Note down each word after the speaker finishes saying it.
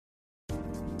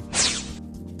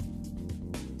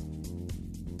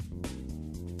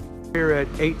Here at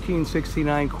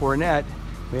 1869 Cornet,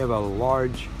 we have a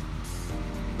large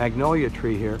magnolia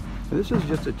tree here. And this is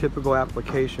just a typical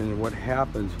application of what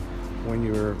happens when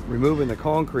you're removing the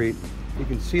concrete. You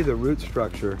can see the root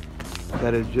structure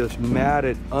that is just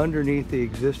matted underneath the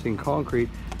existing concrete.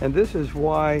 And this is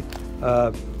why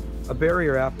a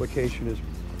barrier application is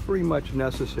pretty much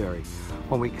necessary.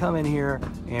 When we come in here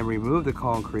and remove the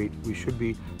concrete, we should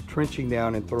be trenching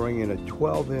down and throwing in a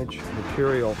 12-inch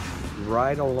material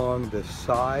right along the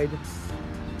side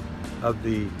of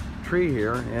the tree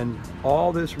here. And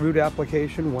all this root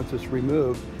application, once it's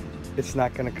removed, it's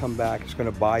not going to come back. It's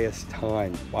going to buy us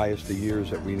time, buy us the years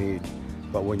that we need.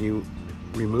 But when you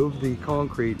remove the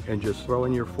concrete and just throw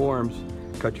in your forms,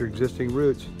 cut your existing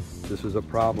roots, this is a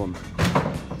problem.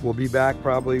 We'll be back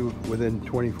probably within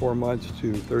 24 months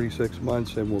to 36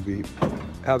 months, and we'll be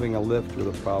having a lift with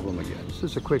a problem again. This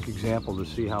is a quick example to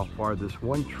see how far this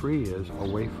one tree is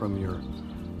away from your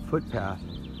footpath.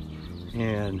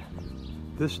 And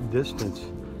this distance,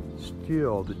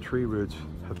 still the tree roots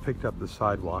have picked up the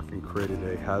sidewalk and created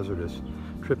a hazardous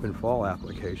trip and fall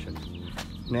application.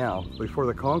 Now, before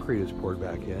the concrete is poured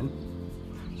back in,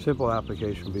 simple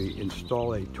application will be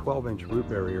install a 12-inch root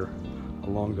barrier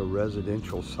along the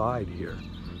residential side here.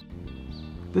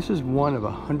 This is one of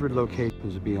 100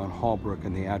 locations to be on Hallbrook,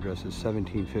 and the address is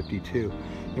 1752,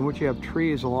 in which you have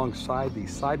trees alongside the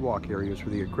sidewalk areas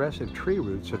where the aggressive tree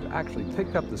roots have actually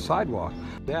picked up the sidewalk.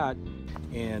 That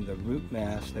and the root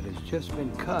mass that has just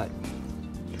been cut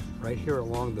right here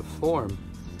along the form,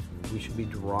 we should be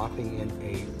dropping in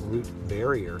a root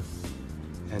barrier.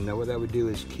 And then what that would do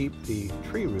is keep the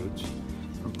tree roots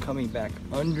from coming back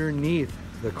underneath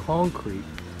the concrete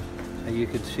that you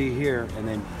can see here, and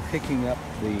then picking up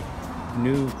the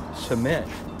new cement.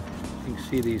 You can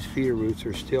see these feeder roots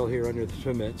are still here under the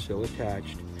cement, still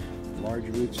attached. Large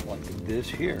roots like this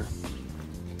here,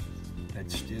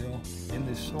 that's still in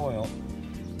the soil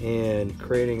and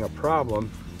creating a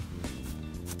problem.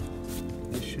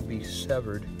 This should be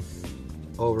severed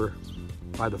over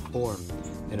by the form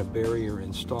and a barrier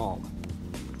installed.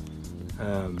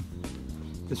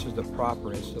 This is the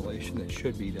proper installation that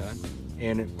should be done,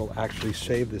 and it will actually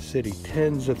save the city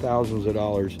tens of thousands of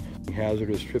dollars in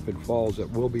hazardous trip and falls that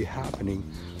will be happening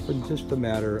in just a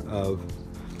matter of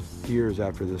years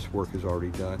after this work is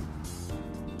already done.